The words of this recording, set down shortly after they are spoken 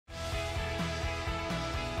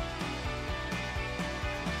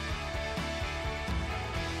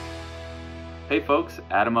Hey folks,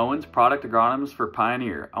 Adam Owens, product agronomist for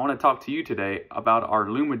Pioneer. I want to talk to you today about our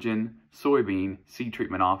LumiGEN soybean seed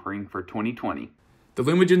treatment offering for 2020. The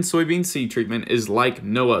LumiGEN soybean seed treatment is like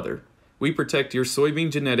no other. We protect your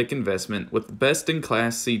soybean genetic investment with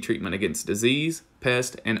best-in-class seed treatment against disease,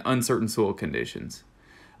 pest, and uncertain soil conditions.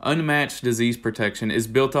 Unmatched disease protection is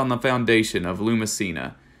built on the foundation of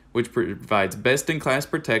LumiGEN, which provides best-in-class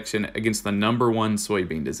protection against the #1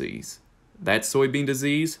 soybean disease. That soybean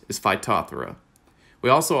disease is Phytophthora. We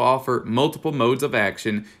also offer multiple modes of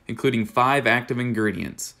action, including 5 active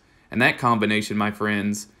ingredients, and that combination, my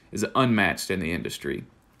friends, is unmatched in the industry.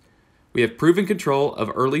 We have proven control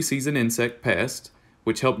of early season insect pests,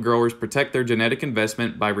 which help growers protect their genetic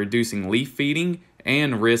investment by reducing leaf feeding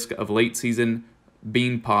and risk of late season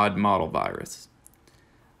bean pod mottle virus.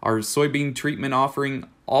 Our soybean treatment offering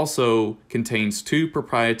also contains 2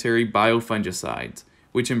 proprietary biofungicides,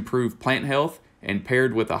 which improve plant health and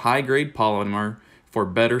paired with a high-grade polymer for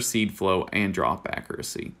better seed flow and drop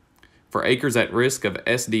accuracy. For acres at risk of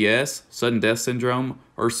SDS, sudden death syndrome,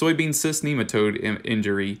 or soybean cyst nematode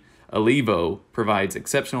injury, Alevo provides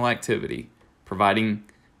exceptional activity, providing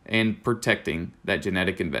and protecting that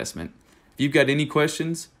genetic investment. If you've got any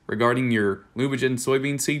questions regarding your LumiGEN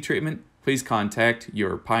soybean seed treatment, please contact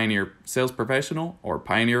your Pioneer sales professional or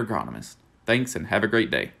Pioneer agronomist. Thanks and have a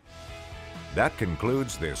great day. That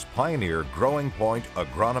concludes this Pioneer Growing Point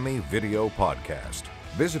Agronomy video podcast.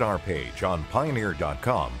 Visit our page on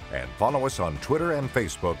pioneer.com and follow us on Twitter and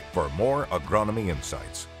Facebook for more agronomy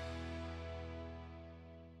insights.